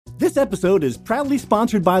This episode is proudly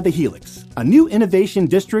sponsored by The Helix, a new innovation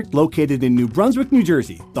district located in New Brunswick, New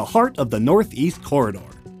Jersey, the heart of the Northeast Corridor.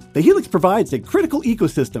 The Helix provides a critical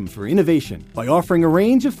ecosystem for innovation by offering a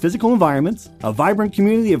range of physical environments, a vibrant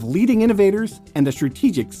community of leading innovators, and a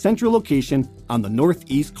strategic central location on the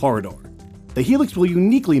Northeast Corridor. The Helix will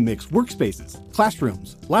uniquely mix workspaces,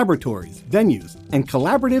 classrooms, laboratories, venues, and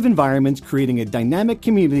collaborative environments, creating a dynamic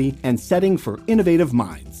community and setting for innovative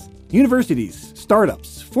minds. Universities,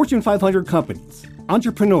 startups, Fortune 500 companies,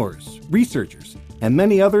 entrepreneurs, researchers, and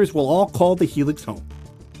many others will all call the Helix home.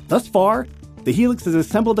 Thus far, the Helix has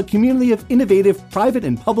assembled a community of innovative private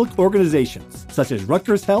and public organizations, such as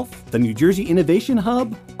Rutgers Health, the New Jersey Innovation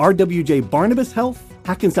Hub, RWJ Barnabas Health,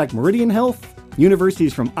 Hackensack Meridian Health,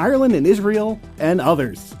 universities from Ireland and Israel, and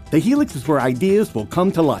others. The Helix is where ideas will come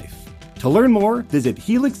to life. To learn more, visit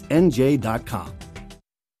helixnj.com.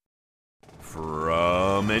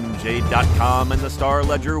 From NJ.com and the Star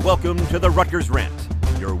Ledger, welcome to the Rutgers Rant,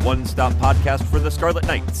 your one-stop podcast for the Scarlet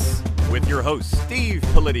Knights, with your hosts Steve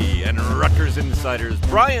Politti and Rutgers insiders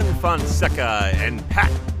Brian Fonseca and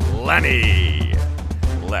Pat Lenny.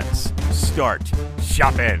 Let's start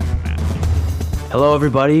shopping. Hello,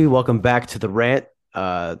 everybody. Welcome back to the Rant.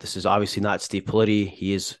 This is obviously not Steve Politti.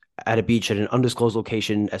 He is at a beach at an undisclosed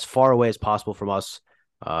location as far away as possible from us.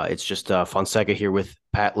 It's just Fonseca here with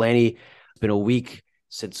Pat Lenny. It's been a week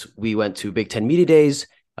since we went to Big Ten Media Days.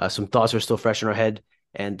 Some thoughts are still fresh in our head,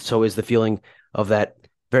 and so is the feeling of that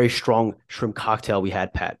very strong shrimp cocktail we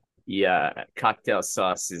had, Pat. Yeah, cocktail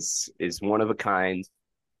sauce is one of a kind.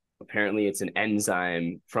 Apparently, it's an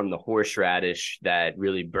enzyme from the horseradish that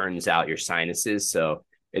really burns out your sinuses. So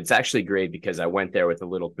it's actually great because I went there with a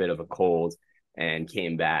little bit of a cold and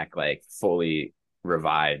came back like fully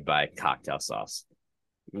revived by cocktail sauce.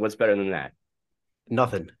 What's better than that?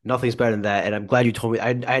 Nothing's better than that. And I'm glad you told me.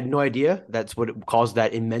 I had no idea that's what caused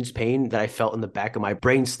that immense pain that I felt in the back of my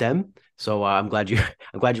brain stem. So I'm glad you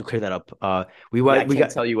cleared that up. I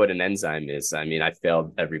can't tell you what an enzyme is. I mean, I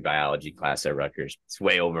failed every biology class at Rutgers. It's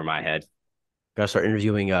way over my head. Got to start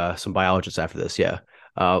interviewing some biologists after this. Yeah.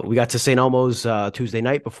 We got to St. Elmo's Tuesday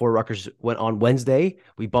night before Rutgers went on Wednesday.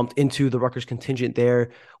 We bumped into the Rutgers contingent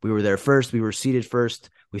there. We were there first. We were seated first.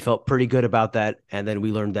 We felt pretty good about that. And then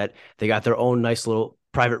we learned that they got their own nice little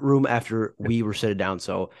private room after we were seated down.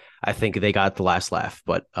 So I think they got the last laugh.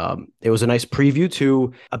 But it was a nice preview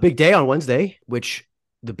to a big day on Wednesday, which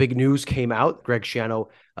the big news came out. Greg Schiano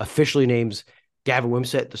officially names Gavin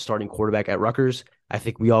Wimsatt the starting quarterback at Rutgers. I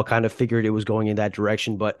think we all kind of figured it was going in that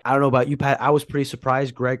direction. But I don't know about you, Pat. I was pretty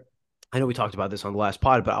surprised. Greg, I know we talked about this on the last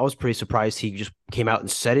pod, but I was pretty surprised he just came out and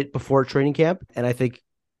said it before training camp. And I think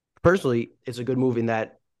personally, it's a good move in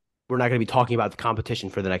that we're not going to be talking about the competition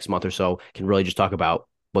for the next month or so. Can really just talk about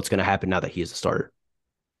what's going to happen now that he is the starter.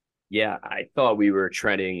 Yeah, I thought we were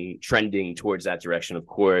trending towards that direction, of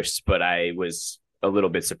course, but I was a little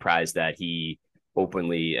bit surprised that he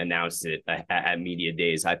openly announced it at media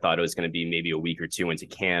days. I thought it was going to be maybe a week or two into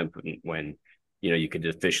camp when, you could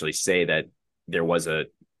officially say that there was a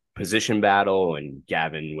position battle and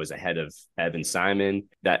Gavin was ahead of Evan Simon.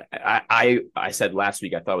 That I said last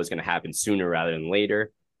week, I thought it was going to happen sooner rather than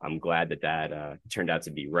later. I'm glad that turned out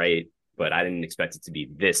to be right, but I didn't expect it to be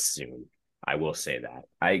this soon. I will say that.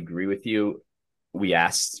 I agree with you. We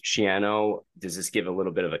asked Schiano, does this give a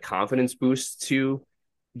little bit of a confidence boost to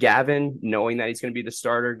Gavin, knowing that he's going to be the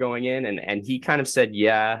starter going in? And he kind of said,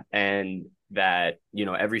 yeah, and that,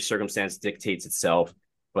 every circumstance dictates itself.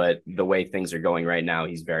 But the way things are going right now,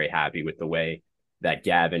 he's very happy with the way that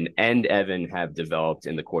Gavin and Evan have developed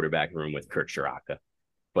in the quarterback room with Kirk Shiraka.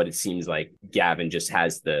 But it seems like Gavin just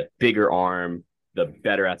has the bigger arm, the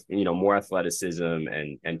better, more athleticism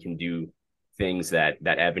and can do things that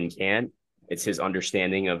Evan can't. It's his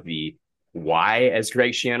understanding of the why, as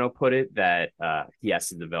Greg Schiano put it, that he has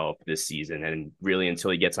to develop this season. And really,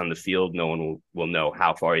 until he gets on the field, no one will know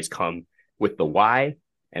how far he's come with the why.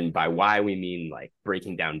 And by why, we mean like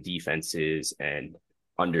breaking down defenses and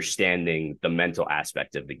understanding the mental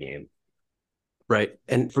aspect of the game. Right.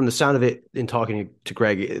 And from the sound of it, in talking to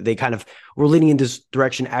Greg, they kind of were leaning in this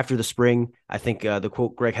direction after the spring. I think the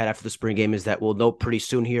quote Greg had after the spring game is that we'll know pretty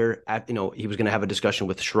soon here. He was going to have a discussion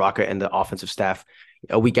with Shiraka and the offensive staff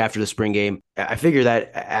a week after the spring game. I figure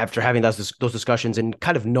that after having those discussions and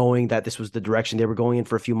kind of knowing that this was the direction they were going in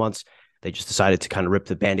for a few months, they just decided to kind of rip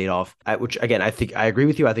the Band-Aid off, which, again, I think I agree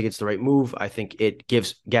with you. I think it's the right move. I think it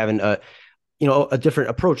gives Gavin a different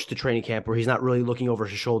approach to training camp where he's not really looking over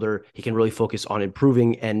his shoulder. He can really focus on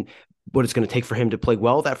improving and what it's going to take for him to play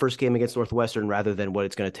well that first game against Northwestern rather than what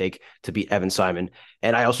it's going to take to beat Evan Simon.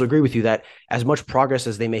 And I also agree with you that as much progress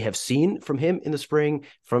as they may have seen from him in the spring,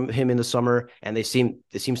 from him in the summer, and it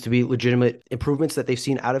seems to be legitimate improvements that they've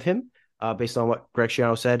seen out of him, based on what Greg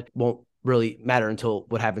Schiano said, won't really matter until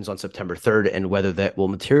what happens on September 3rd and whether that will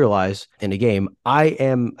materialize in a game. I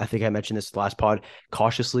think I mentioned this last pod,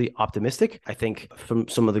 cautiously optimistic. I think from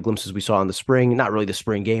some of the glimpses we saw in the spring, not really the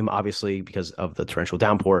spring game, obviously, because of the torrential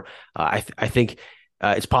downpour, I think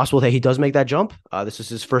it's possible that he does make that jump. This is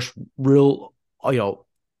his first real,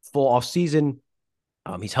 full off season.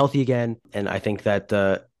 He's healthy again. And I think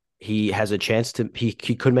that he has a chance he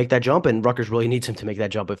could make that jump, and Rutgers really needs him to make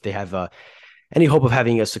that jump if they have any hope of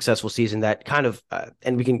having a successful season. That kind of,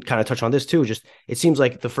 and we can kind of touch on this too, just it seems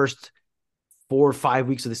like the first 4 or 5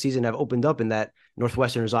 weeks of the season have opened up in that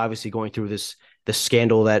Northwestern is obviously going through this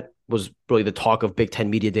scandal that was really the talk of Big Ten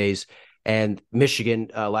media days. And Michigan,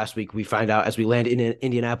 last week, we find out as we land in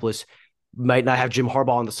Indianapolis, might not have Jim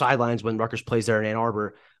Harbaugh on the sidelines when Rutgers plays there in Ann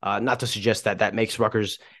Arbor. Not to suggest that makes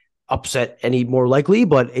Rutgers upset any more likely,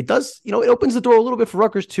 but it does, it opens the door a little bit for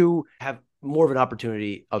Rutgers to have more of an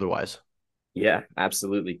opportunity otherwise. Yeah,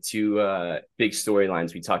 absolutely. Two big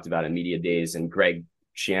storylines we talked about in media days, and Greg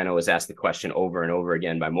Schiano was asked the question over and over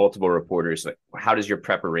again by multiple reporters, like, how does your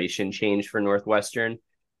preparation change for Northwestern?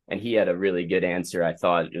 And he had a really good answer. I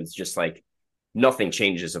thought it was just like, nothing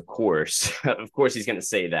changes, of course. Of course he's going to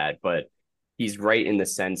say that, but he's right in the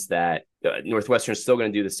sense that Northwestern is still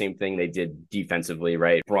going to do the same thing they did defensively,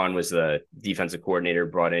 right? Braun was the defensive coordinator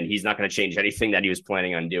brought in. He's not going to change anything that he was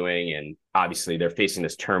planning on doing. And obviously they're facing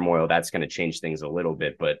this turmoil. That's going to change things a little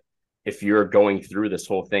bit. But if you're going through this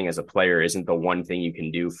whole thing as a player, isn't the one thing you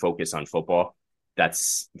can do focus on football?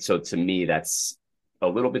 So to me, that's a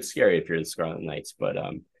little bit scary if you're the Scarlet Knights. But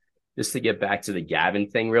just to get back to the Gavin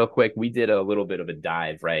thing real quick, we did a little bit of a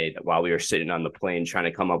dive, right, while we were sitting on the plane trying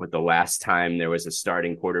to come up with the last time there was a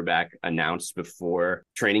starting quarterback announced before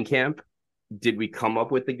training camp. Did we come up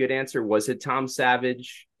with a good answer? Was it Tom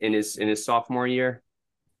Savage in his sophomore year?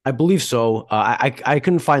 I believe so. I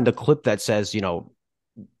couldn't find the clip that says,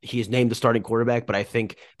 he is named the starting quarterback, but I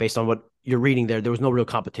think based on what you're reading there was no real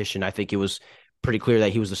competition. I think it was pretty clear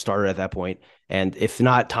that he was the starter at that point. And if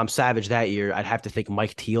not Tom Savage that year, I'd have to think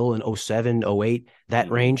Mike Teal in 07, 08, that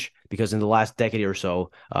range, because in the last decade or so,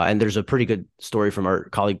 and there's a pretty good story from our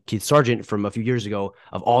colleague Keith Sargent from a few years ago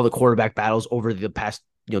of all the quarterback battles over the past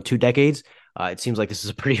 2 decades. It seems like this is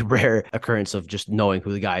a pretty rare occurrence of just knowing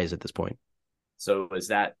who the guy is at this point. So is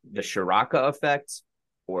that the Shiraka effect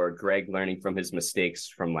or Greg learning from his mistakes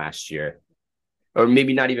from last year? Or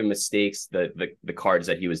maybe not even mistakes, the cards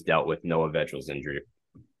that he was dealt with, Noah Vedral's injury.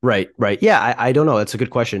 Right. Yeah, I don't know. That's a good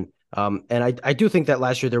question. And I do think that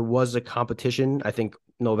last year there was a competition. I think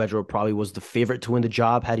Noah Vedral probably was the favorite to win the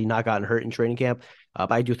job had he not gotten hurt in training camp.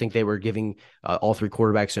 But I do think they were giving all 3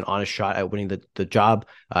 quarterbacks an honest shot at winning the job.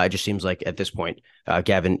 It just seems like at this point,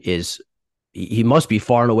 Gavin he must be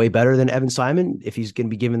far and away better than Evan Simon if he's going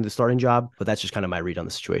to be given the starting job. But that's just kind of my read on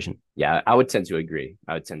the situation. Yeah, I would tend to agree.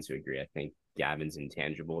 I think Gavin's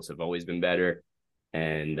intangibles have always been better,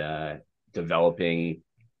 and developing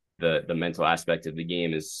the mental aspect of the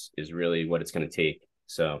game is really what it's going to take.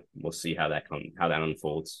 So we'll see how that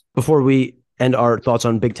unfolds. Before we end our thoughts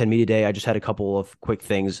on Big Ten Media Day, I just had a couple of quick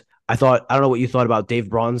things. I don't know what you thought about Dave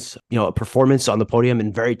Braun's, performance on the podium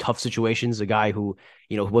in very tough situations. A guy who,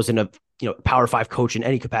 wasn't a Power 5 coach in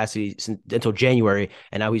any capacity until January,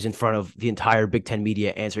 and now he's in front of the entire Big Ten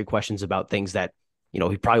media answering questions about things that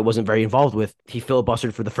he probably wasn't very involved with. He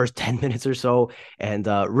filibustered for the first 10 minutes or so. And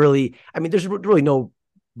really, there's really no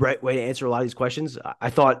right way to answer a lot of these questions. I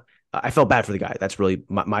thought I felt bad for the guy. That's really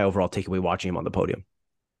my overall takeaway watching him on the podium.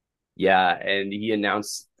 Yeah. And he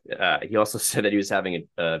announced, he also said that he was having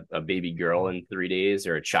a baby girl in 3 days,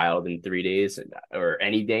 or a child in 3 days, or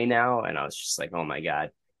any day now. And I was just like, oh my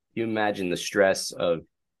God, you imagine the stress of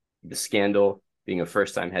the scandal, being a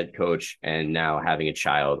first-time head coach, and now having a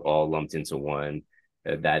child all lumped into one.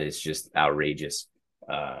 That is just outrageous.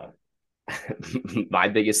 My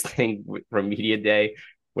biggest thing from media day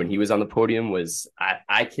when he was on the podium was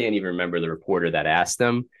I can't even remember the reporter that asked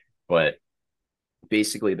him, but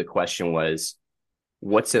basically the question was,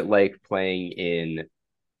 what's it like playing in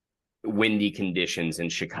windy conditions in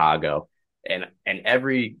Chicago? And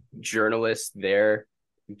every journalist there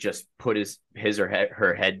just put his or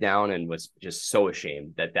her head down and was just so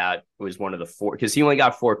ashamed that was one of the 4, because he only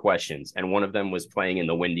got 4 questions, and one of them was playing in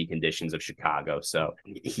the windy conditions of Chicago. So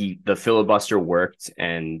the filibuster worked,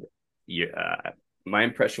 and my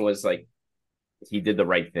impression was like he did the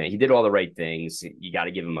right thing. He did all the right things. You got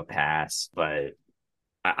to give him a pass, but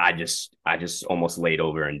I just almost laid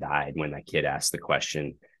over and died when that kid asked the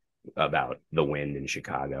question about the wind in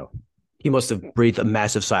Chicago. He must have breathed a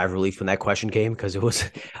massive sigh of relief when that question came, because it was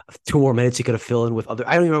 2 more minutes he could have filled in with other.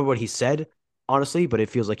 I don't even remember what he said, honestly, but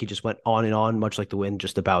it feels like he just went on and on, much like the wind,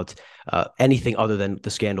 just about anything other than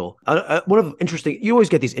the scandal. You always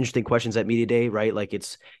get these interesting questions at media day, right? Like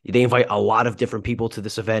they invite a lot of different people to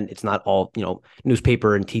this event. It's not all,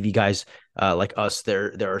 newspaper and TV guys like us.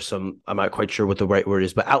 There are some, I'm not quite sure what the right word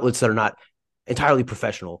is, but outlets that are not entirely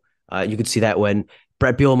professional. You could see that when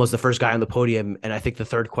Brett Bielema was the first guy on the podium, and I think the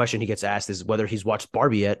third question he gets asked is whether he's watched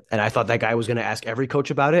Barbie yet. And I thought that guy was going to ask every coach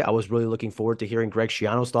about it. I was really looking forward to hearing Greg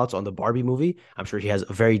Schiano's thoughts on the Barbie movie. I'm sure he has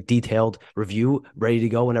a very detailed review ready to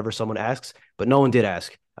go whenever someone asks, but no one did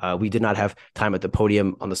ask. We did not have time at the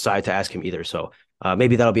podium on the side to ask him either. So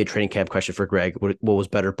maybe that'll be a training camp question for Greg. What was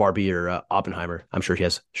better, Barbie or Oppenheimer? I'm sure he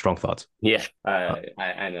has strong thoughts. Yeah,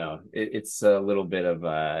 I know. It's a little bit of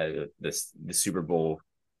the Super Bowl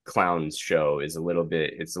clowns show is a little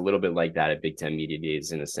bit like that at Big Ten Media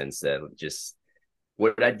Days, in a sense that just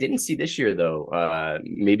what I didn't see this year though,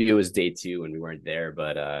 maybe it was day 2 and we weren't there,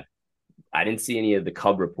 but I didn't see any of the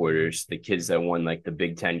Cub reporters, the kids that won like the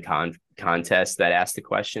Big Ten contest, that asked the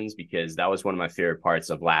questions, because that was one of my favorite parts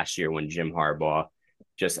of last year when Jim Harbaugh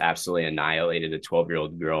just absolutely annihilated a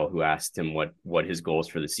 12-year-old girl who asked him what his goals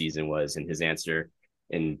for the season was, and his answer,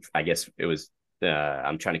 and I guess it was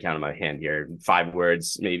I'm trying to count on my hand here, 5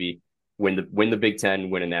 words maybe: win the Big Ten,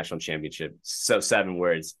 win a national championship. So 7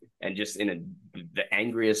 words, and just in the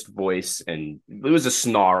angriest voice, and it was a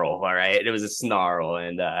snarl. All right, it was a snarl,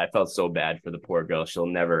 and I felt so bad for the poor girl. She'll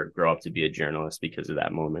never grow up to be a journalist because of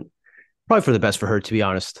that moment. Probably for the best for her, to be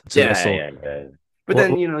honest. Yeah. But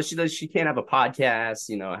then she can't have a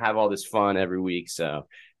podcast, have all this fun every week. So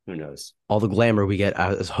who knows? All the glamour we get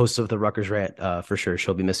as hosts of the Rutgers Rant, for sure.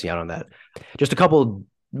 She'll be missing out on that. Just a couple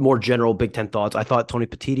more general Big Ten thoughts. I thought Tony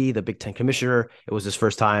Petitti, the Big Ten commissioner, it was his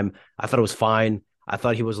first time. I thought it was fine. I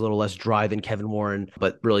thought he was a little less dry than Kevin Warren,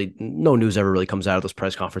 but really no news ever really comes out of those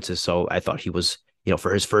press conferences. So I thought he was,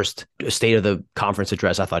 for his first state of the conference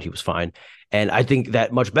address, I thought he was fine. And I think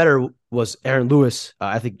that much better was Aaron Lewis.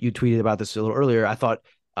 I think you tweeted about this a little earlier. I thought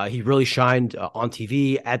he really shined on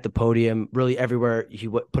TV, at the podium, really everywhere. He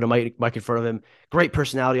put a mic in front of him. Great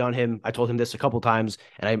personality on him. I told him this a couple times,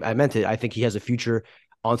 and I meant it. I think he has a future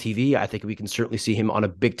on TV. I think we can certainly see him on a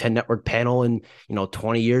Big Ten Network panel in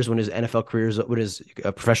 20 years when his NFL career is, when his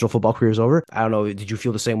professional football career is over. I don't know. Did you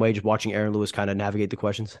feel the same way just watching Aaron Lewis kind of navigate the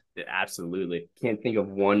questions? Absolutely. Can't think of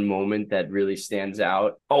one moment that really stands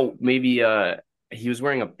out. Oh, maybe he was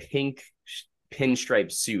wearing a pink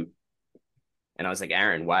pinstripe suit. And I was like,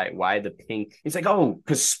 Aaron, why the pink? He's like, oh,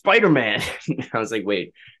 because Spider-Man. I was like,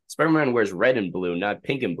 wait, Spider-Man wears red and blue, not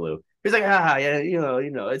pink and blue. He's like, yeah,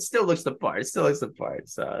 it still looks the part. So I was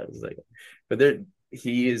like, but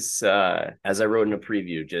he is, as I wrote in a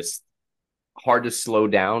preview, just hard to slow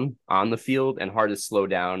down on the field and hard to slow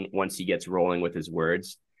down once he gets rolling with his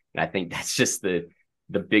words. And I think that's just the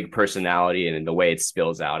big personality and the way it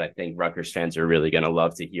spills out. I think Rutgers fans are really going to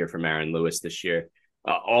love to hear from Aaron Lewis this year.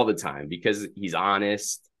 All the time, because he's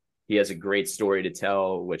honest. He has a great story to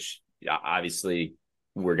tell, which obviously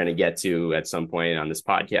we're going to get to at some point on this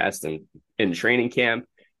podcast and in training camp,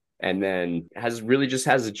 and then has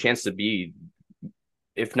a chance to be,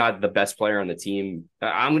 if not the best player on the team.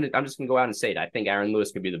 I'm just gonna go out and say it. I think Aaron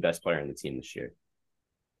Lewis could be the best player on the team this year.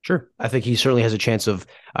 Sure. I think he certainly has a chance of,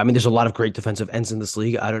 there's a lot of great defensive ends in this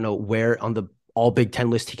league. I don't know where on the all Big Ten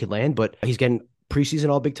list he could land, but he's getting preseason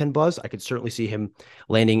all Big Ten buzz. I could certainly see him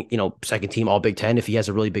landing, second team all Big Ten if he has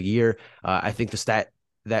a really big year. I think the stat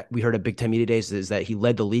that we heard at Big Ten Media Days is that he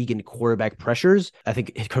led the league in quarterback pressures. I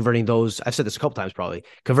think converting those, I've said this a couple times probably,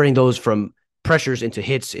 converting those from pressures into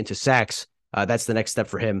hits, into sacks, that's the next step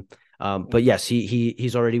for him. But yes,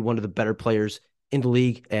 he's already one of the better players in the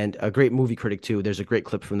league, and a great movie critic too. There's a great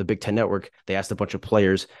clip from the Big Ten Network. They asked a bunch of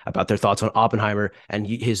players about their thoughts on Oppenheimer, and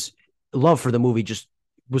his love for the movie just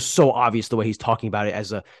was so obvious, the way he's talking about it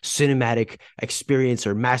as a cinematic experience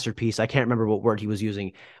or masterpiece. I can't remember what word he was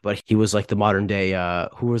using, but he was like the modern day,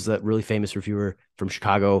 who was the really famous reviewer from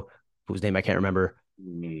Chicago, whose name I can't remember.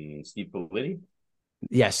 Steve Politi?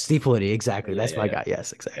 Yes, Steve Politi, exactly. That's my guy.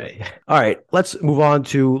 Yes, exactly. Yeah. All right, let's move on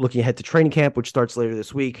to looking ahead to training camp, which starts later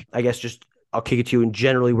this week. I guess I'll kick it to you in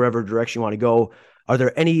generally wherever direction you want to go. Are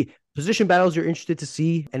there any position battles you're interested to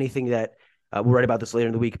see? Anything that we'll write about this later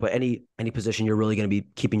in the week, but any position you're really going to be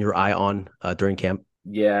keeping your eye on during camp?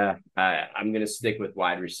 Yeah, I'm going to stick with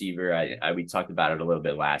wide receiver. We talked about it a little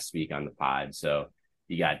bit last week on the pod. So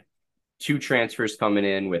you got two transfers coming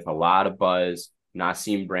in with a lot of buzz,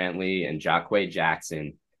 Nassim Brantley and Jacque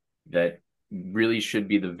Jackson, that really should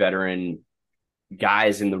be the veteran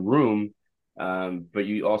guys in the room. But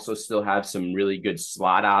you also still have some really good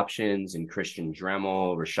slot options and Christian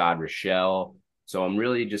Dremel, Rashad Rochelle. So I'm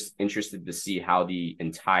really just interested to see how the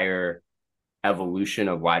entire evolution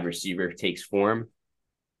of wide receiver takes form.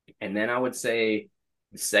 And then I would say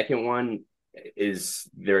the second one is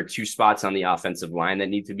there are two spots on the offensive line that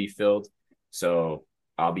need to be filled. So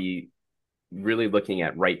I'll be really looking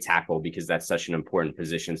at right tackle because that's such an important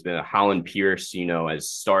position. It's been Holland Pierce, has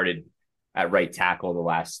started at right tackle the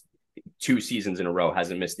last 2 seasons in a row,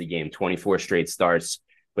 hasn't missed a game, 24 straight starts,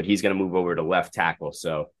 but he's going to move over to left tackle.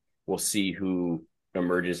 So we'll see who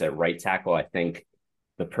emerges at right tackle. I think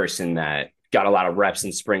the person that got a lot of reps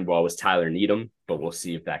in spring ball was Tyler Needham, but we'll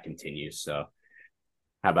see if that continues. So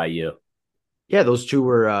how about you? Yeah, those two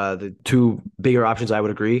were the two bigger options. I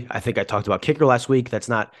would agree. I think I talked about kicker last week. That's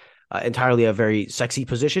not entirely a very sexy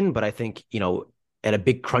position, but I think, at a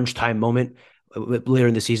big crunch time moment later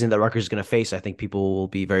in the season that Rutgers is going to face, I think people will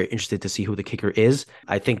be very interested to see who the kicker is.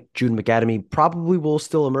 I think Jude McAdamy probably will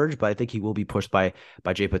still emerge, but I think he will be pushed by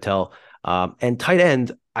Jay Patel. And tight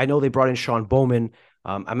end, I know they brought in Sean Bowman.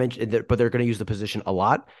 I mentioned that, but they're going to use the position a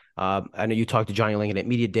lot. I know you talked to Johnny Langan at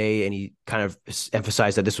Media Day, and he kind of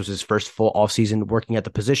emphasized that this was his first full offseason working at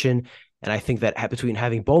the position. And I think that between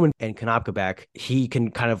having Bowman and Konopka back, he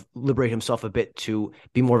can kind of liberate himself a bit to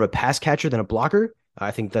be more of a pass catcher than a blocker.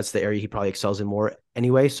 I think that's the area he probably excels in more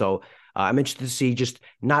anyway. So I'm interested to see just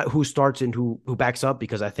not who starts and who backs up,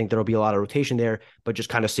 because I think there'll be a lot of rotation there, but just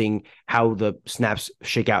kind of seeing how the snaps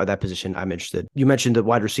shake out at that position. I'm interested. You mentioned the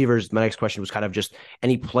wide receivers. My next question was kind of just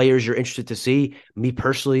any players you're interested to see. Me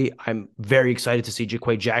personally, I'm very excited to see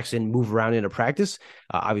Jacque Jackson move around in a practice.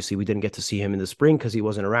 Obviously, we didn't get to see him in the spring because he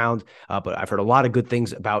wasn't around, but I've heard a lot of good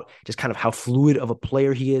things about just kind of how fluid of a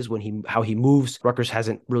player he is how he moves. Rutgers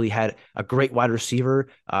hasn't really had a great wide receiver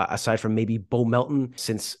aside from maybe Bo Melton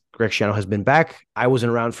since Greg Schiano has been back. I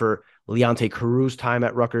wasn't around for Leonte Carreu's time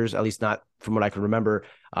at Rutgers, at least not from what I can remember.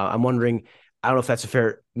 I'm wondering, I don't know if that's a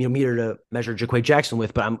fair meter to measure Jacque Jackson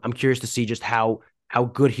with, but I'm curious to see just how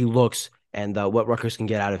good he looks and what Rutgers can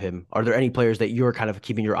get out of him. Are there any players that you're kind of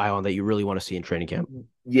keeping your eye on that you really want to see in training camp?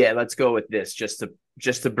 Yeah, let's go with this just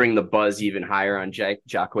to bring the buzz even higher on Jacque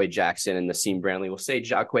Jackson and Nassim Brantley. We'll say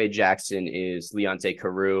Jacque Jackson is Leonte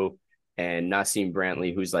Carreu, and Nassim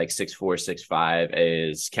Brantley, who's like 6'4", 6'5",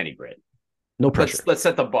 is Kenny Britt. No pressure. Let's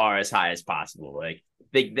set the bar as high as possible. Like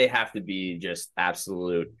they have to be just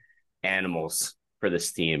absolute animals for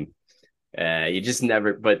this team. You just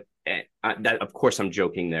never. But that, of course, I'm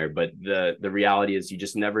joking there. But the reality is, you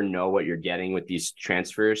just never know what you're getting with these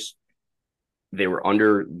transfers. They were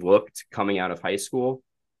underlooked coming out of high school.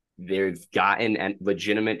 They've gotten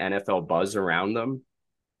legitimate NFL buzz around them.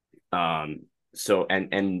 So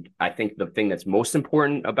I think the thing that's most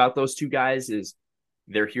important about those two guys is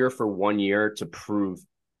they're here for 1 year to prove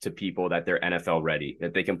to people that they're NFL ready,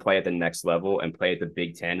 that they can play at the next level and play at the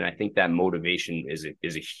Big Ten. And I think that motivation is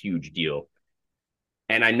a huge deal.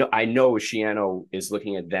 And I know Schiano is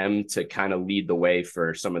looking at them to kind of lead the way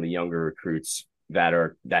for some of the younger recruits that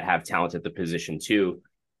have talent at the position too.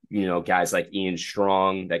 Guys like Ian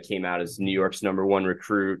Strong that came out as New York's #1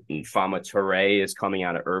 recruit, and Fama Toure is coming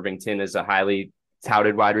out of Irvington as a highly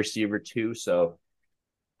touted wide receiver too. So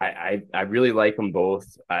I really like them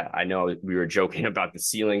both. I know we were joking about the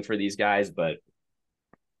ceiling for these guys, but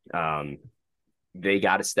they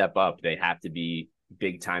got to step up. They have to be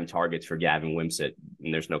big time targets for Gavin Wimsatt,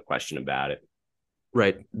 and there's no question about it.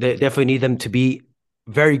 Right. They definitely need them to be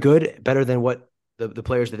very good, better than what the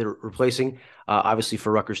players that they're replacing, obviously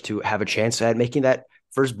for Rutgers to have a chance at making that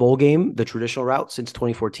first bowl game, the traditional route since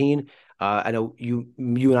 2014. I know you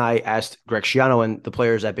and I asked Greg Schiano and the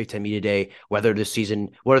players at Big Ten Media Day whether this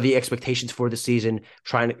season, what are the expectations for the season,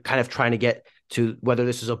 trying to get to whether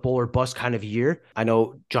this is a bowl or bust kind of year. I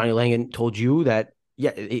know Johnny Langan told you that,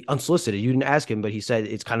 yeah, unsolicited, you didn't ask him, but he said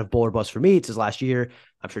it's kind of bowl or bust for me. It's his last year.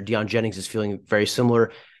 I'm sure Deion Jennings is feeling very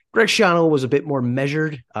similar. Greg Schiano was a bit more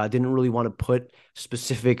measured, didn't really want to put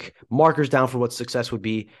specific markers down for what success would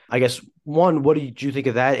be. I guess, one, what did you think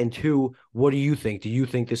of that? And two, what do you think? Do you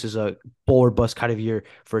think this is a bowl or bust kind of year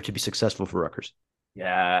for it to be successful for Rutgers?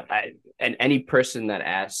 Yeah, and any person that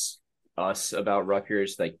asks us about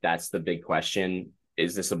Rutgers, like, that's the big question.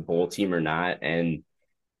 Is this a bowl team or not? And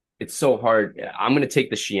it's so hard. I'm going to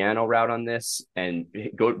take the Schiano route on this and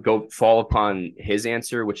go fall upon his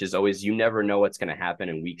answer, which is always, you never know what's going to happen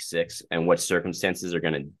in week 6 and what circumstances are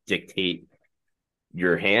going to dictate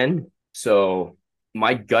your hand. So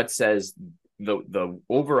my gut says the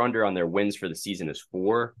over under on their wins for the season is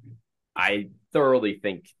 4. I thoroughly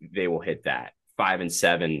think they will hit that.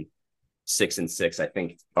 5-7, 6-6, I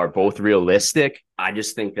think are both realistic. I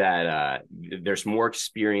just think that there's more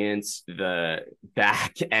experience. The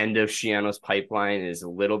back end of Schiano's pipeline is a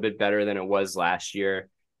little bit better than it was last year.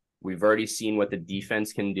 We've already seen what the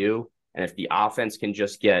defense can do. And if the offense can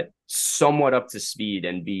just get somewhat up to speed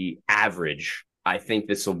and be average, I think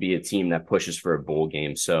this will be a team that pushes for a bowl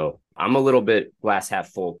game. So I'm a little bit glass half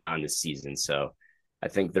full on this season. So I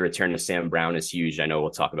think the return of Sam Brown is huge. I know we'll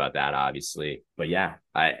talk about that, obviously. But yeah,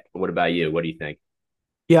 what about you? What do you think?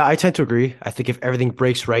 Yeah, I tend to agree. I think if everything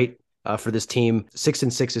breaks right for this team,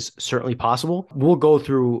 6-6 is certainly possible. We'll go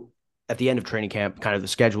through at the end of training camp kind of the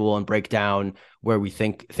schedule and break down where we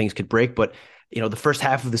think things could break. But, the first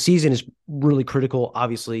half of the season is really critical.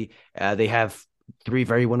 Obviously, they have 3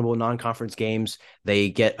 very winnable non-conference games. They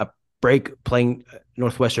get a break playing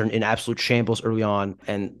Northwestern in absolute shambles early on.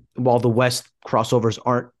 And while the West crossovers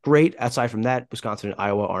aren't great, aside from that, Wisconsin and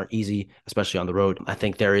Iowa aren't easy, especially on the road. I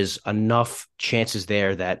think there is enough chances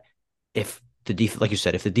there that if like you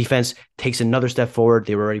said, if the defense takes another step forward,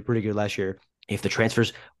 they were already pretty good last year. If the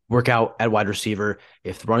transfers work out at wide receiver,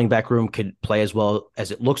 if the running back room could play as well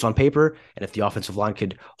as it looks on paper, and if the offensive line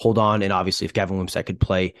could hold on, and obviously if Gavin Wimsatt could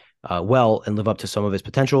play well and live up to some of his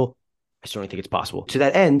potential, I certainly think it's possible. To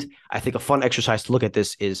that end, I think a fun exercise to look at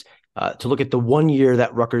this is to look at the 1 year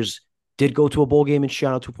that Rutgers did go to a bowl game in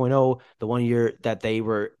Schiano 2.0, the 1 year that they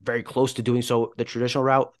were very close to doing so the traditional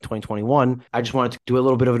route, 2021. I just wanted to do a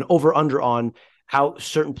little bit of an over-under on how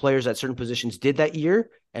certain players at certain positions did that year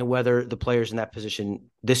and whether the players in that position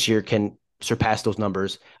this year can surpass those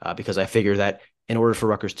numbers, because I figure that in order for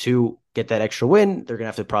Rutgers to get that extra win, they're going to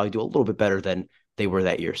have to probably do a little bit better than they were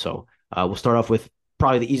that year. So we'll start off with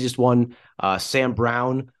probably the easiest one. Sam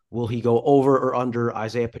Brown, will he go over or under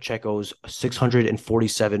Isaiah Pacheco's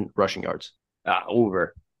 647 rushing yards?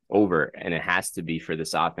 Over. And it has to be for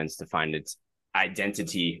this offense to find its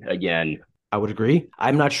identity again. I would agree.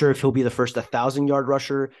 I'm not sure if he'll be the first 1,000-yard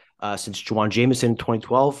rusher since Juwan Jameson in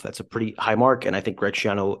 2012. That's a pretty high mark. And I think Greg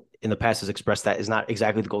Schiano in the past has expressed that is not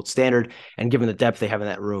exactly the gold standard. And given the depth they have in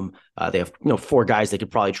that room, they have 4 guys they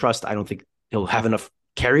could probably trust. I don't think he'll have enough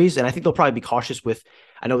carries. And I think they'll probably be cautious with,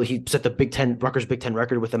 I know that he set the Rutgers Big Ten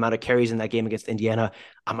record with the amount of carries in that game against Indiana.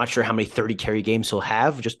 I'm not sure how many 30 carry games he'll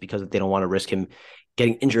have just because they don't want to risk him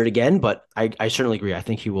getting injured again. But I certainly agree. I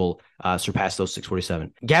think he will surpass those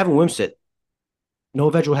 647. Gavin Wimsatt, Noah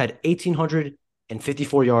Vedral had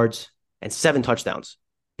 1,854 yards and 7 touchdowns.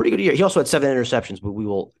 Pretty good year. He also had 7 interceptions, but we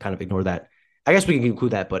will kind of ignore that. I guess we can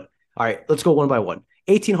include that, but all right, let's go one by one.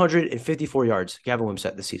 1,854 yards, Gavin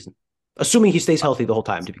Wimsatt this season. Assuming he stays healthy the whole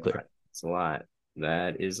time, to be clear. It's a lot.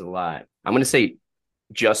 That is a lot. I'm going to say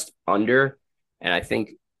just under, and I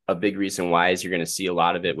think a big reason why is you're going to see a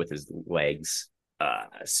lot of it with his legs.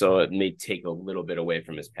 So it may take a little bit away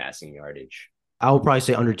from his passing yardage. I will probably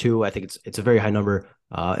say under 2. I think it's a very high number.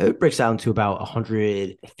 It breaks down to about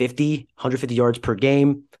 150 yards per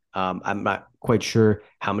game. I'm not quite sure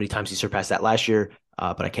how many times he surpassed that last year,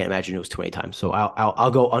 but I can't imagine it was 20 times. So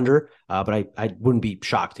I'll go under, but I wouldn't be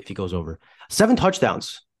shocked if he goes over. 7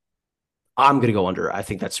 touchdowns. I'm going to go under. I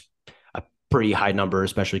think that's a pretty high number,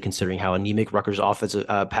 especially considering how anemic Rutgers' offensive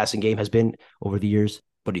passing game has been over the years.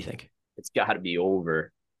 What do you think? It's got to be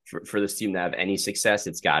over. For this team to have any success,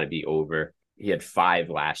 it's got to be over. He had 5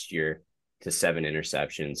 last year to 7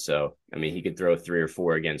 interceptions. So, I mean, he could throw 3 or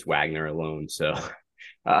 4 against Wagner alone. So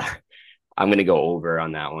I'm going to go over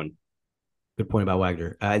on that one. Good point about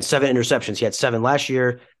Wagner. And 7 interceptions. He had 7 last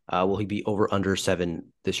year. Will he be over under 7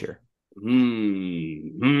 this year?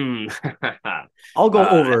 I'll go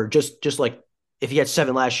over just like if he had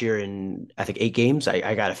 7 last year in, I think, 8 games,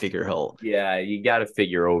 I got to figure he'll. Yeah, you got to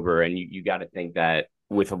figure over, and you got to think that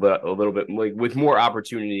with a little bit, like, with more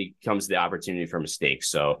opportunity comes the opportunity for mistakes.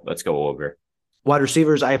 So let's go over. Wide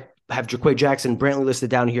receivers, I have Jaquay Jackson, Brantley listed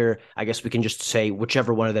down here. I guess we can just say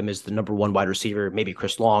whichever one of them is the number 1 wide receiver, maybe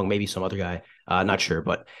Chris Long, maybe some other guy. Not sure.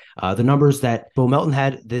 But the numbers that Bo Melton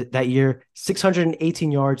had that year,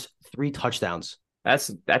 618 yards, 3 touchdowns.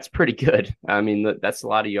 That's pretty good. I mean, that's a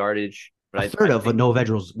lot of yardage. But a third of Noah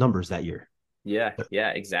Vedral's numbers that year. Yeah,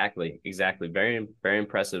 exactly. Very, very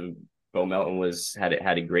impressive. Bo Melton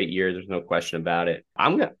had a great year. There's no question about it.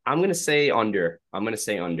 I'm gonna say under. I'm gonna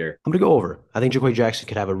go over. I think Jaquay Jackson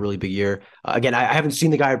could have a really big year. Again, I haven't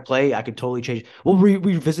seen the guy play. I could totally change. We'll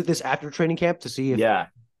revisit this after training camp to see if. Yeah,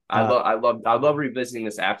 I love revisiting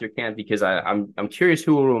this after camp because I'm curious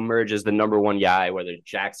who will emerge as the number 1 guy. Whether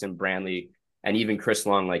Jackson, Brantley, and even Chris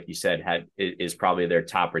Long, like you said, is probably their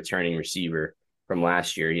top returning receiver from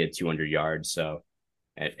last year. He had 200 yards. So,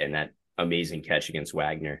 and that amazing catch against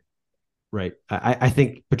Wagner. Right. I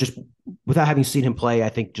think, but just without having seen him play, I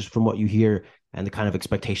think just from what you hear and the kind of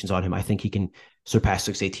expectations on him, I think he can surpass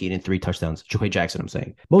 618 and 3 touchdowns. Jaquay Jackson, I'm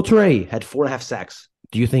saying. Mo Toure had 4.5 sacks.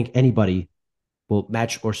 Do you think anybody will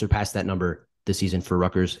match or surpass that number this season for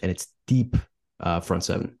Rutgers and its deep front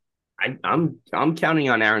seven? I'm counting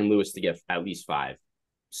on Aaron Lewis to get at least 5.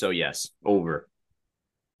 So yes, over.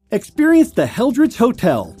 Experience the Heldridge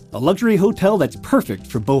Hotel, a luxury hotel that's perfect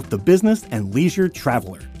for both the business and leisure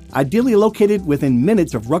traveler. Ideally located within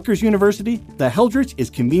minutes of Rutgers University, the Heldridge is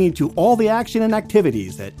convenient to all the action and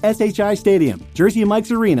activities at SHI Stadium, Jersey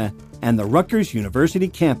Mike's Arena, and the Rutgers University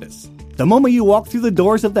campus. The moment you walk through the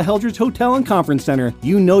doors of the Heldridge Hotel and Conference Center,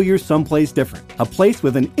 you know you're someplace different. A place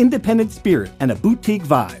with an independent spirit and a boutique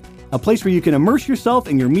vibe. A place where you can immerse yourself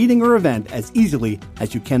in your meeting or event as easily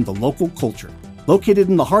as you can the local culture. Located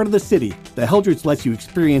in the heart of the city, the Heldridge lets you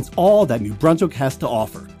experience all that New Brunswick has to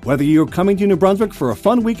offer. Whether you're coming to New Brunswick for a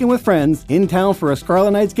fun weekend with friends, in town for a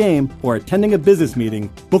Scarlet Knights game, or attending a business meeting,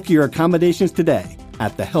 book your accommodations today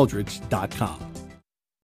at theheldridge.com.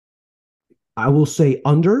 I will say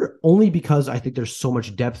under, only because I think there's so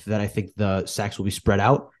much depth that I think the sacks will be spread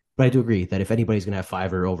out. But I do agree that if anybody's going to have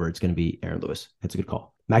 5 or over, it's going to be Aaron Lewis. That's a good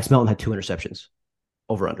call. Max Melton had 2 interceptions.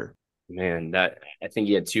 Over under. Man, that I think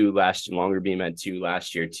he had 2 last. Longer Beam had 2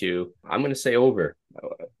 last year too. I'm going to say over.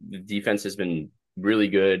 The defense has been really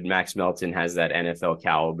good. Max Melton has that NFL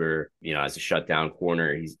caliber. As a shutdown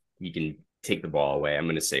corner, he can take the ball away. I'm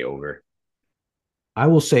going to say over. I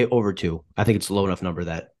will say over 2. I think it's a low enough number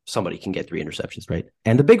that somebody can get 3 interceptions, right?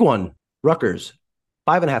 And the big one, Rutgers,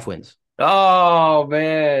 5.5 wins. Oh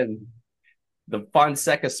man, the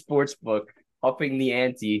Fonseca Sportsbook upping the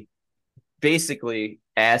ante, basically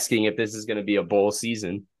asking if this is going to be a bowl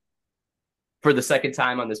season for the second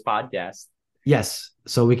time on this podcast. Yes,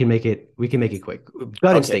 so we can make it quick.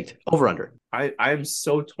 Gut instinct, over under. I'm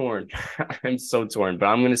so torn. I'm so torn, but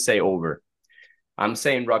I'm going to say over. I'm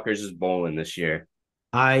saying Rutgers is bowling this year.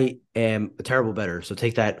 I am a terrible bettor, so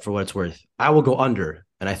take that for what it's worth. I will go under,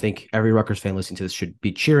 and I think every Rutgers fan listening to this should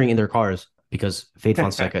be cheering in their cars because Fade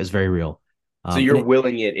Fonseca is very real. So you're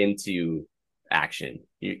willing it into action.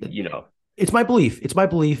 You know. It's my belief.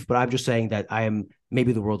 But I'm just saying that I am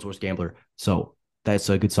maybe the world's worst gambler. So that's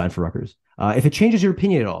a good sign for Rutgers. If it changes your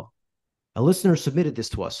opinion at all, a listener submitted this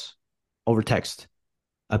to us over text.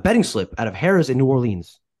 A betting slip out of Harrah's in New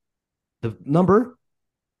Orleans. The number,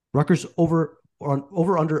 Rutgers over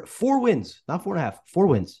under 4 wins, not 4.5, 4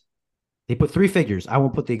 wins. They put 3 figures. I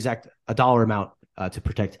won't put the exact a dollar amount to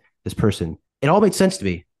protect this person. It all made sense to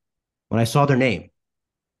me when I saw their name.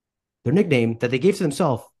 Their nickname that they gave to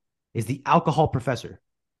themselves is the Alcohol Professor.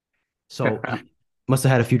 So he must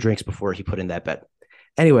have had a few drinks before he put in that bet.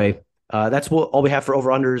 Anyway, that's all we have for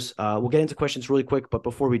over-unders. We'll get into questions really quick, but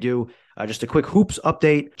before we do, just a quick hoops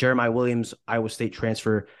update. Jeremiah Williams, Iowa State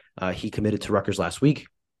transfer. He committed to Rutgers last week.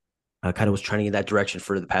 Kind of was trending in that direction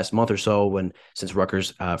for the past month or so since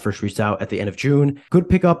Rutgers first reached out at the end of June. Good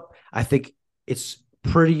pickup. I think it's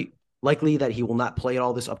pretty likely that he will not play at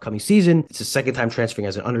all this upcoming season. It's his second time transferring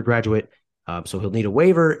as an undergraduate. So he'll need a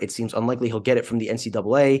waiver. It seems unlikely he'll get it from the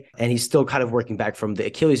NCAA, and he's still kind of working back from the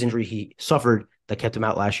Achilles injury he suffered that kept him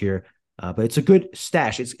out last year. But it's a good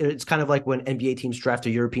stash. It's kind of like when NBA teams draft a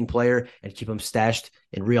European player and keep him stashed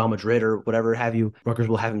in Real Madrid or whatever have you. Rutgers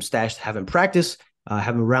will have him stashed, have him practice,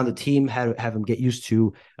 have him around the team, have him get used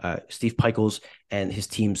to Steve Pikiell's and his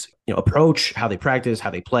team's approach, how they practice, how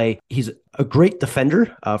they play. He's a great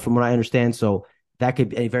defender, from what I understand. So that could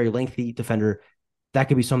be a very lengthy defender. That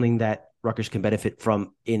could be something that Rutgers can benefit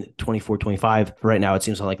from in 24-25. Right now, it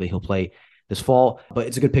seems unlikely he'll play this fall, but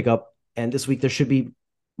it's a good pickup. And this week, there should be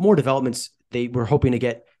more developments. They were hoping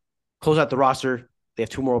to close out the roster. They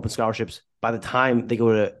have 2 more open scholarships by the time they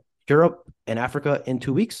go to Europe and Africa in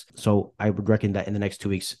 2 weeks. So I would reckon that in the next 2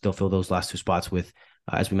 weeks, they'll fill those last 2 spots with,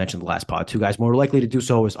 as we mentioned in the last pod, 2 guys more likely to do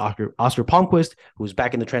so is Oscar Palmquist, who's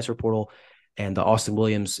back in the transfer portal, and the Austin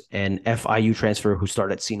Williams, an FIU transfer who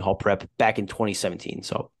started at Seton Hall Prep back in 2017.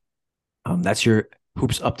 So that's your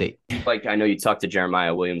hoops update. I know you talked to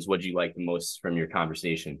Jeremiah Williams. What did you like the most from your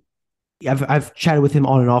conversation? I've chatted with him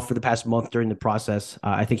on and off for the past month during the process.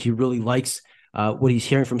 I think he really likes what he's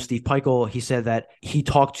hearing from Steve Pikiell. He said that he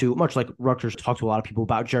talked to, much like Rutgers talked to a lot of people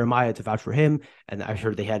about Jeremiah to vouch for him. And I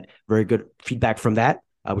heard they had very good feedback from that,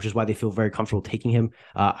 which is why they feel very comfortable taking him.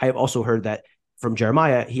 I have also heard that from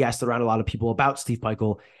Jeremiah, he asked around a lot of people about Steve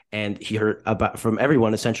Pikiell, and he heard from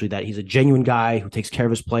everyone essentially that he's a genuine guy who takes care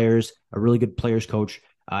of his players, a really good players coach.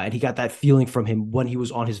 And he got that feeling from him when he was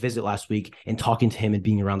on his visit last week and talking to him and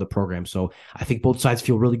being around the program. So I think both sides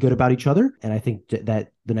feel really good about each other. And I think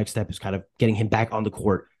that the next step is kind of getting him back on the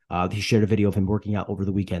court. He shared a video of him working out over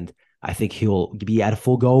the weekend. I think he'll be at a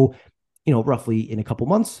full go, roughly in a couple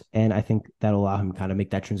months. And I think that'll allow him to kind of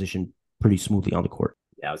make that transition pretty smoothly on the court.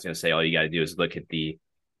 Yeah, I was going to say, all you got to do is look at the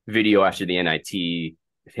video after the NIT,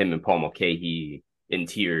 him and Paul Mulcahy in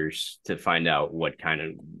tears, to find out what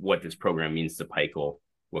this program means to Pikel,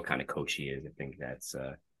 what kind of coach he is. I think that's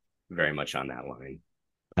very much on that line.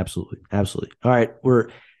 Absolutely. Absolutely. All right. We're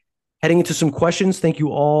heading into some questions. Thank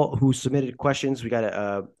you all who submitted questions. We got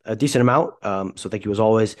a decent amount. So thank you as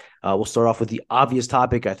always. We'll start off with the obvious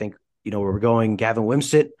topic. I think, where we're going. Gavin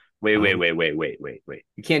Wimsatt. Wait.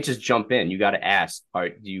 You can't just jump in. You got to ask,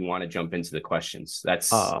 do you want to jump into the questions?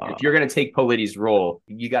 That's if you're going to take Politi's role,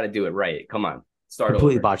 you got to do it right. Come on.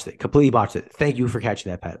 Completely botched it. Thank you for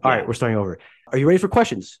catching that, Pat. All right, we're starting over. Are you ready for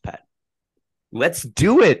questions, Pat? Let's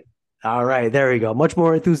do it. All right, there we go. Much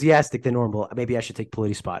more enthusiastic than normal. Maybe I should take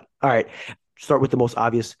Politi's spot. All right, start with the most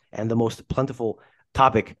obvious and the most plentiful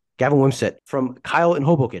topic. Gavin Wimsatt from Kyle in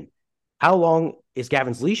Hoboken. How long is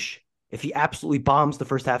Gavin's leash? If he absolutely bombs the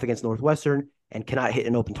first half against Northwestern and cannot hit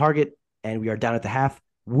an open target, and we are down at the half,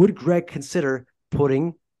 would Greg consider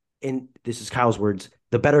putting in, this is Kyle's words,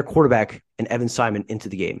 the better quarterback and Evan Simon into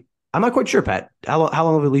the game? I'm not quite sure, Pat. How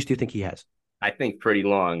long of a leash do you think he has? I think pretty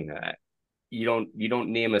long. You don't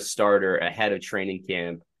name a starter ahead of training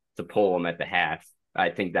camp to pull him at the half. I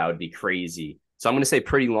think that would be crazy. So I'm going to say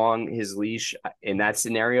pretty long, his leash. In that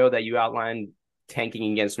scenario that you outlined,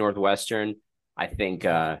 tanking against Northwestern, I think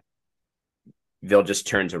they'll just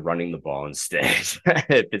turn to running the ball instead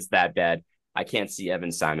if it's that bad. I can't see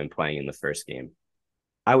Evan Simon playing in the first game.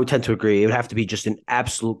 I would tend to agree. It would have to be just an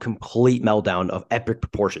absolute complete meltdown of epic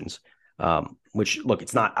proportions, which, look,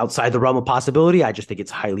 it's not outside the realm of possibility. I just think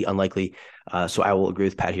it's highly unlikely. So I will agree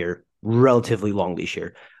with Pat here. Relatively long leash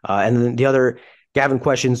here. And then the other Gavin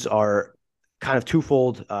questions are kind of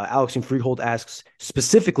twofold. Alex in Freehold asks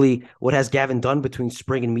specifically, what has Gavin done between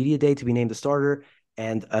spring and media day to be named the starter?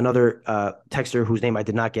 And another texter whose name I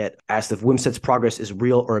did not get asked if Wimsatt's progress is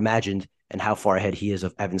real or imagined and how far ahead he is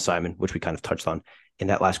of Evan Simon, which we kind of touched on in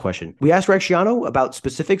that last question. We asked Greg Schiano about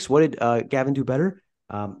specifics. What did Gavin do better?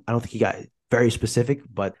 I don't think he got very specific,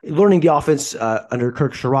 but learning the offense under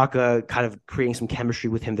Kirk Shiraka, kind of creating some chemistry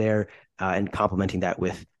with him there and complementing that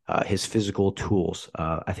with his physical tools.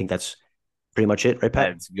 I think that's pretty much it, right, Pat?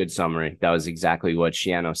 That's a good summary. That was exactly what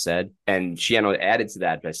Schiano said. And Schiano added to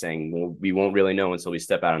that by saying, well, we won't really know until we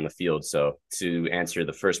step out on the field. So to answer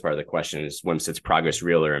the first part of the question, is Wimsatt's progress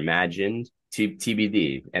real or imagined?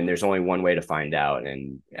 TBD. And there's only one way to find out.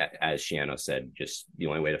 And as Schiano said, just the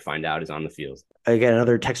only way to find out is on the field. Again,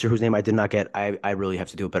 another texter whose name I did not get. I really have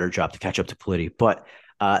to do a better job to catch up to Politi. But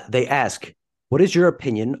they ask, what is your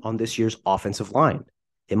opinion on this year's offensive line?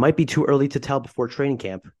 It might be too early to tell before training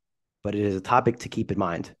camp, but it is a topic to keep in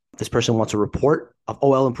mind. This person wants a report of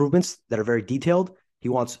OL improvements that are very detailed. He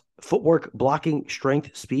wants footwork, blocking,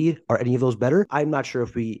 strength, speed. Are any of those better? I'm not sure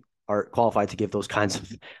if we are qualified to give those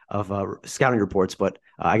kinds of scouting reports, but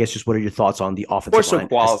I guess just what are your thoughts on the offensive line? We're so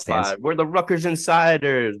qualified. We're the Rutgers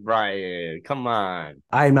insiders, Brian. Come on.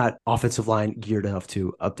 I'm not offensive line geared enough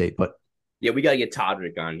to update, but yeah, we got to get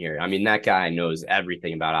Todrick on here. I mean, that guy knows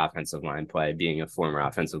everything about offensive line play, being a former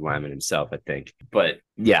offensive lineman himself, I think. But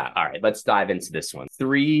yeah, all right, let's dive into this one.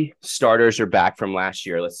 3 starters are back from last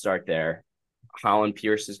year. Let's start there. Holland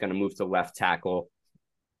Pierce is going to move to left tackle.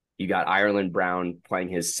 You got Ireland Brown playing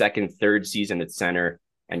his third season at center,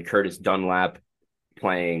 and Curtis Dunlap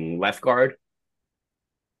playing left guard.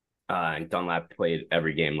 And Dunlap played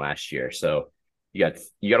every game last year. So you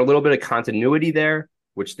got a little bit of continuity there,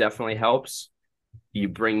 which definitely helps. You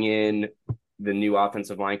bring in the new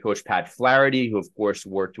offensive line coach, Pat Flaherty, who, of course,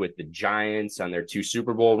 worked with the Giants on their 2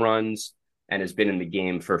 Super Bowl runs and has been in the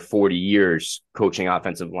game for 40 years, coaching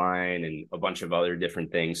offensive line and a bunch of other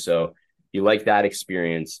different things. So you like that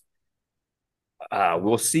experience.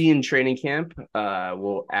 We'll see in training camp.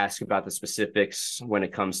 We'll ask about the specifics when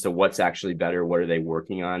it comes to what's actually better, what are they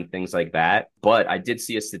working on, things like that. But I did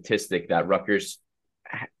see a statistic that Rutgers,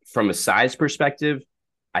 from a size perspective,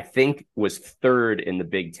 I think was 3rd in the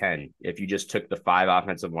Big Ten. If you just took the 5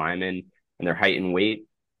 offensive linemen and their height and weight,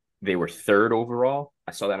 they were 3rd overall.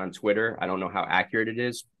 I saw that on Twitter. I don't know how accurate it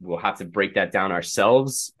is. We'll have to break that down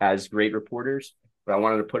ourselves as great reporters. But I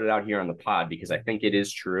wanted to put it out here on the pod because I think it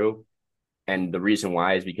is true. And the reason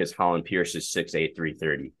why is because Holland Pierce is 6'8",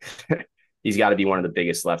 330. He's got to be one of the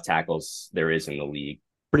biggest left tackles there is in the league.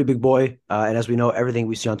 Pretty big boy. And as we know, everything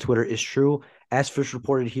we see on Twitter is true. As first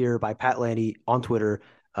reported here by Pat Landy on Twitter,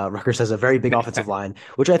 Rutgers has a very big offensive line,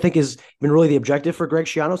 which I think has been really the objective for Greg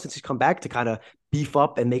Schiano since he's come back, to kind of beef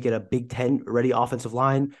up and make it a Big Ten ready offensive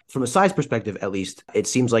line. From a size perspective, at least, it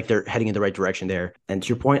seems like they're heading in the right direction there. And to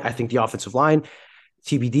your point, I think the offensive line,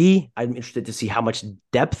 TBD. I'm interested to see how much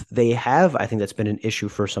depth they have. I think that's been an issue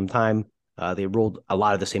for some time. They rolled a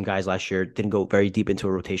lot of the same guys last year, didn't go very deep into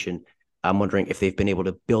a rotation. I'm wondering if they've been able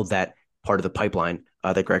to build that part of the pipeline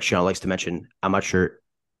that Greg Schiano likes to mention. I'm not sure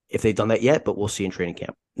if they've done that yet, but we'll see in training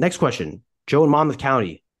camp. Next question, Joe in Monmouth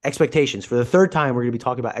County. Expectations. For the third time, we're going to be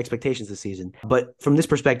talking about expectations this season. But from this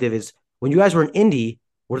perspective is, when you guys were in Indy,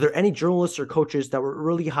 were there any journalists or coaches that were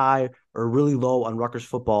really high or really low on Rutgers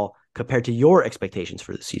football compared to your expectations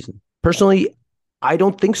for the season? Personally, I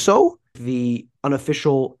don't think so. The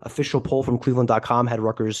official poll from Cleveland.com had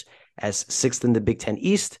Rutgers as 6th in the Big Ten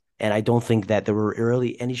East. And I don't think that there were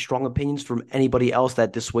really any strong opinions from anybody else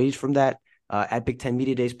that dissuades from that. At Big Ten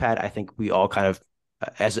Media Days, Pat, I think we all kind of,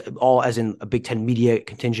 as in a Big Ten media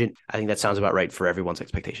contingent, I think that sounds about right for everyone's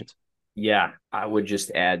expectations. Yeah, I would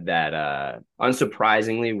just add that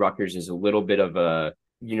unsurprisingly, Rutgers is a little bit of a,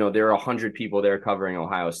 there are 100 people there covering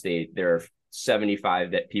Ohio State. There are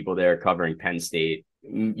 75 people there covering Penn State,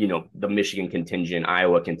 the Michigan contingent,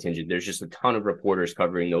 Iowa contingent. There's just a ton of reporters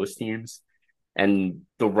covering those teams. And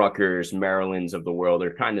the Rutgers, Marylands of the world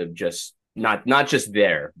are kind of just not just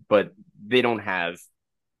there, but they don't have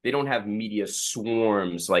media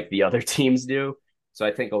swarms like the other teams do. So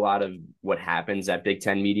I think a lot of what happens at Big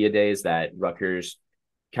Ten Media Days, that Rutgers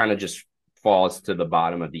kind of just falls to the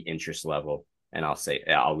bottom of the interest level. And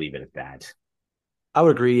I'll leave it at that. I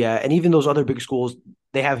would agree. Yeah. And even those other big schools,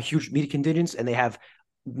 they have huge media contingents, and they have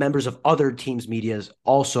members of other teams' medias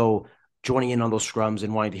also joining in on those scrums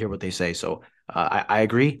and wanting to hear what they say. So I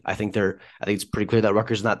agree. I think it's pretty clear that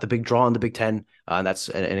Rutgers is not the big draw in the Big Ten. And that's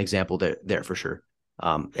an example there for sure.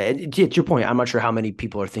 And to your point, I'm not sure how many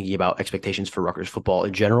people are thinking about expectations for Rutgers football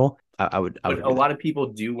in general. I would a lot of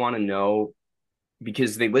people do want to know,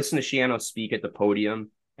 because they listen to Schiano speak at the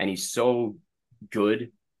podium, and he's so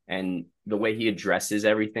good, and the way he addresses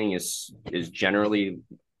everything is generally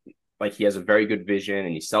like he has a very good vision,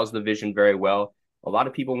 and he sells the vision very well. A lot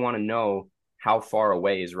of people want to know, how far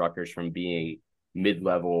away is Rutgers from being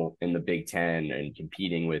mid-level in the Big Ten and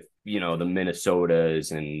competing with, the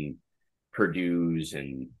Minnesotas and Purdue's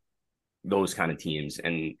and those kind of teams.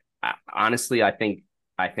 And honestly, I think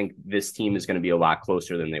this team is going to be a lot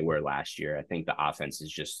closer than they were last year. I think the offense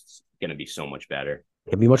is just going to be so much better.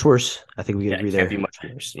 It can be much worse. I think we can agree there. It can be much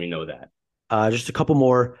worse. We know that. Just a couple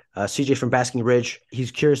more. CJ from Basking Ridge.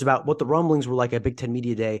 He's curious about what the rumblings were like at Big Ten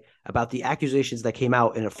Media Day about the accusations that came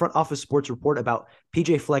out in a front office sports report about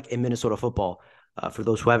PJ Fleck in Minnesota football. For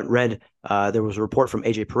those who haven't read, there was a report from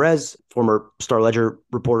AJ Perez, former Star Ledger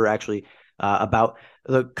reporter, actually, about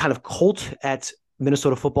the kind of cult at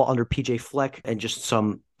Minnesota football under PJ Fleck, and just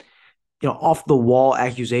some, off the wall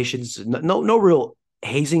accusations. No real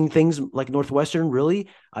hazing things like Northwestern, really.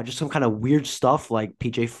 Just some kind of weird stuff, like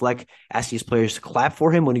PJ Fleck asking his players to clap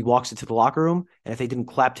for him when he walks into the locker room, and if they didn't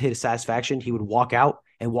clap to his satisfaction, he would walk out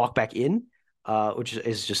and walk back in, which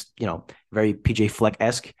is just very PJ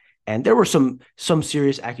Fleck-esque. And there were some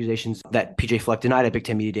serious accusations that PJ Fleck denied at Big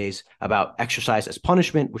Ten Media Days about exercise as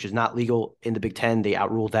punishment, which is not legal in the Big Ten. They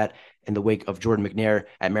outruled that in the wake of Jordan McNair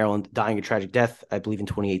at Maryland dying a tragic death, I believe in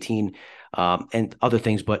 2018, and other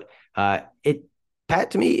things. But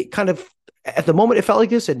Pat, to me, kind of at the moment, it felt like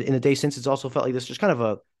this, and in the day since, it's also felt like this, just kind of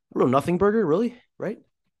a real nothing burger, really, right?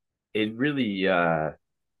 It really,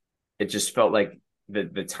 it just felt like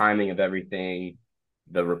the timing of everything,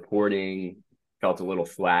 the reporting felt a little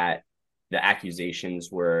flat. The accusations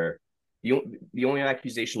were, the only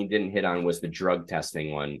accusation you didn't hit on was the drug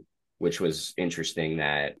testing one, which was interesting.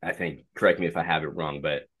 That, I think, correct me if I have it wrong,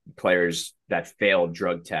 but players that failed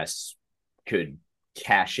drug tests could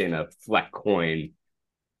cash in a Fleck coin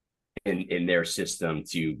in their system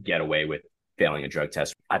to get away with failing a drug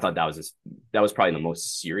test. I thought that was probably the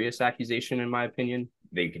most serious accusation, in my opinion.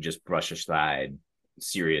 They could just brush aside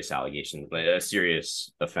serious allegations, a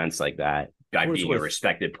serious offense like that, by being a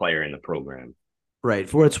respected player in the program. Right.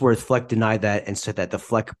 For what it's worth, Fleck denied that and said that the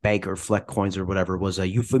Fleck bank or Fleck coins or whatever was a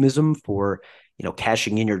euphemism for,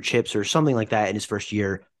 cashing in your chips or something like that in his first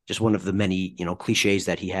year. Just one of the many, cliches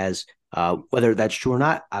that he has. Whether that's true or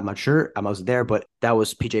not, I'm not sure. I wasn't there, but that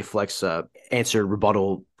was PJ Fleck's answer,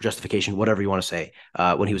 rebuttal, justification, whatever you want to say,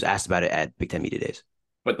 when he was asked about it at Big Ten Media Days.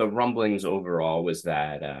 But the rumblings overall was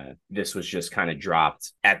that this was just kind of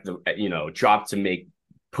dropped to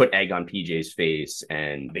put egg on PJ's face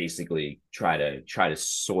and basically try to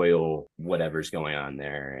soil whatever's going on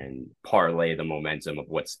there and parlay the momentum of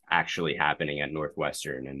what's actually happening at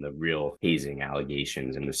Northwestern and the real hazing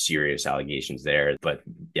allegations and the serious allegations there. But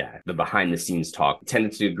yeah, the behind the scenes talk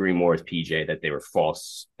tended to agree more with PJ that they were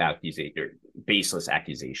false accusations, baseless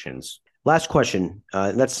accusations. Last question.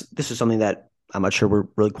 This is something that I'm not sure we're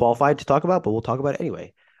really qualified to talk about, but we'll talk about it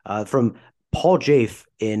anyway. From Paul Jafe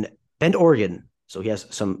in Bend, Oregon. So he has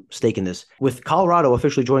some stake in this. With Colorado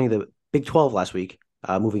officially joining the Big 12 last week,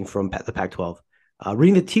 moving from the Pac-12.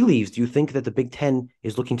 Reading the tea leaves, do you think that the Big 10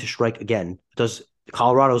 is looking to strike again? Does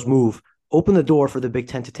Colorado's move open the door for the Big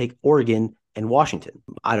 10 to take Oregon and Washington?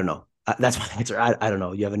 I don't know. That's my answer. I don't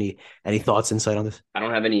know. You have any thoughts, insight on this? I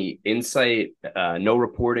don't have any insight, no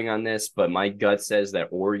reporting on this, but my gut says that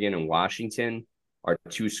Oregon and Washington are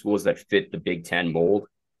two schools that fit the Big 10 mold.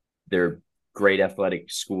 They're great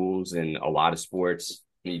athletic schools in a lot of sports.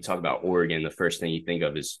 When you talk about Oregon, the first thing you think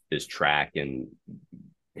of is track, and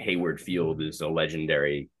Hayward Field is a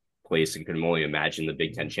legendary place. I can only imagine the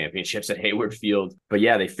Big 10 championships at Hayward Field. But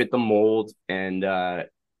yeah, they fit the mold. And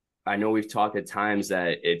I know we've talked at times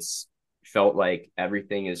that it's felt like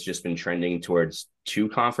everything has just been trending towards two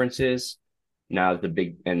conferences. Now but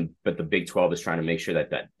the Big 12 is trying to make sure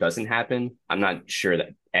that doesn't happen. I'm not sure that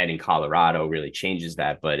adding Colorado really changes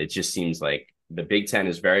that, but it just seems like the Big 10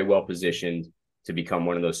 is very well positioned to become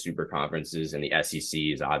one of those super conferences, and the SEC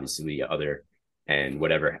is obviously the other. And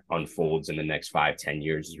whatever unfolds in the next 5-10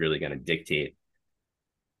 years is really going to dictate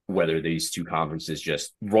whether these two conferences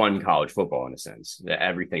just run college football in a sense. That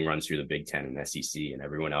everything runs through the Big 10 and SEC, and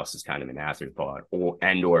everyone else is kind of an afterthought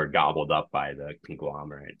or gobbled up by the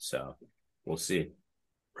conglomerate. So we'll see.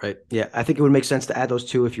 Right. Yeah, I think it would make sense to add those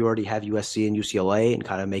two if you already have USC and UCLA and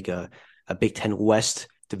kind of make a Big 10 West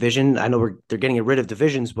division. I know they're getting rid of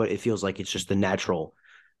divisions, but it feels like it's just the natural,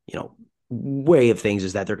 way of things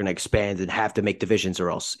is that they're going to expand and have to make divisions, or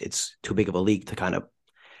else it's too big of a league to kind of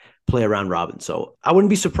play around robin. So I wouldn't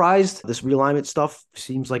be surprised. This realignment stuff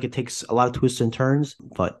seems like it takes a lot of twists and turns,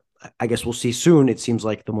 but I guess we'll see soon. It seems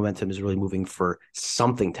like the momentum is really moving for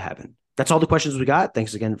something to happen. That's all the questions we got.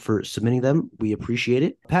 Thanks again for submitting them. We appreciate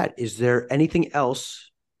it. Pat, is there anything else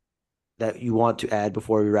that you want to add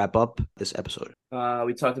before we wrap up this episode?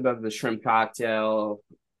 We talked about the shrimp cocktail.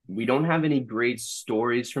 We don't have any great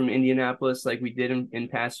stories from Indianapolis like we did in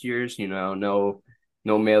past years. No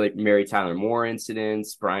Mary Tyler Moore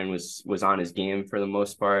incidents. Brian was on his game for the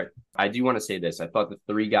most part. I do want to say this. I thought the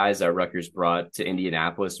three guys that Rutgers brought to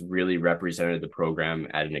Indianapolis really represented the program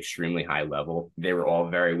at an extremely high level. They were all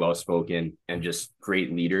very well-spoken and just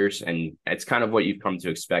great leaders. And it's kind of what you've come to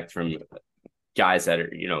expect from guys that are,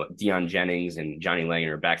 Deion Jennings and Johnny Langan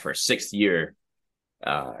are back for a sixth year.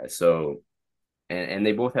 And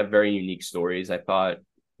they both have very unique stories, I thought,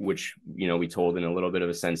 which, we told in a little bit of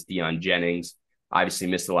a sense. Deion Jennings obviously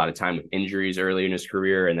missed a lot of time with injuries early in his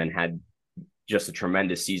career, and then had just a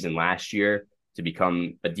tremendous season last year to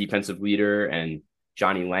become a defensive leader. And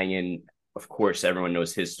Johnny Langan, of course, everyone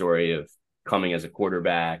knows his story of coming as a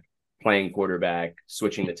quarterback, playing quarterback,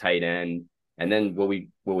 switching to tight end. And then what we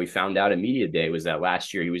found out at media day was that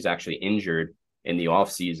last year he was actually injured in the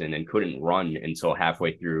offseason and couldn't run until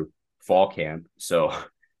halfway through fall camp. So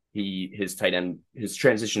his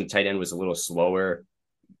transition to tight end was a little slower.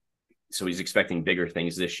 So he's expecting bigger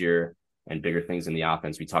things this year and bigger things in the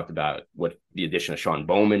offense. We talked about what the addition of Sean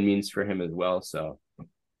Bowman means for him as well. So,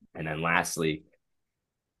 and then lastly,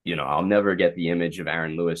 I'll never get the image of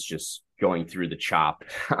Aaron Lewis just going through the chop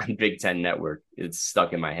on Big Ten Network. It's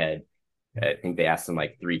stuck in my head. I think they asked him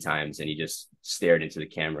like 3 times, and he just stared into the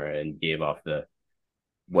camera and gave off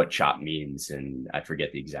what chop means. And I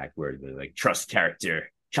forget the exact word, but like trust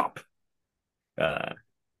character chop.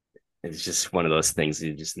 It's just one of those things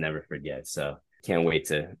you just never forget. So can't wait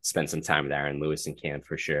to spend some time with Aaron Lewis in camp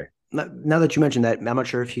for sure. Now that you mentioned that, I'm not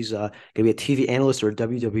sure if he's going to be a TV analyst or a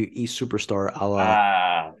WWE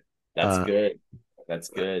superstar. That's good. That's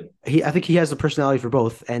good. I think he has the personality for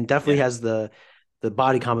both, and definitely has the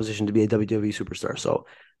body composition to be a WWE superstar. So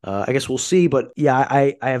I guess we'll see. But yeah,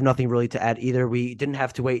 I have nothing really to add either. We didn't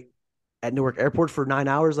have to wait at Newark Airport for 9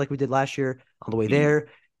 hours like we did last year on the way there.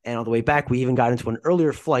 And on the way back, we even got into an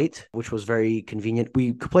earlier flight, which was very convenient.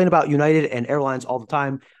 We complain about United and airlines all the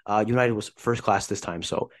time. United was first class this time.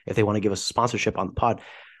 So if they want to give us sponsorship on the pod,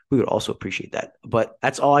 we would also appreciate that. But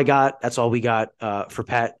that's all I got. That's all we got for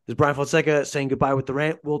Pat. This is Brian Fonseca saying goodbye with the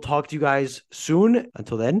rant. We'll talk to you guys soon.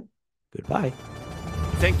 Until then, goodbye.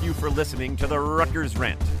 Thank you for listening to the Rutgers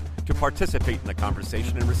Rant. To participate in the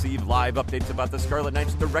conversation and receive live updates about the Scarlet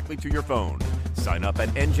Knights directly to your phone, sign up at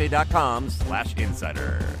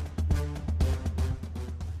nj.com/insider.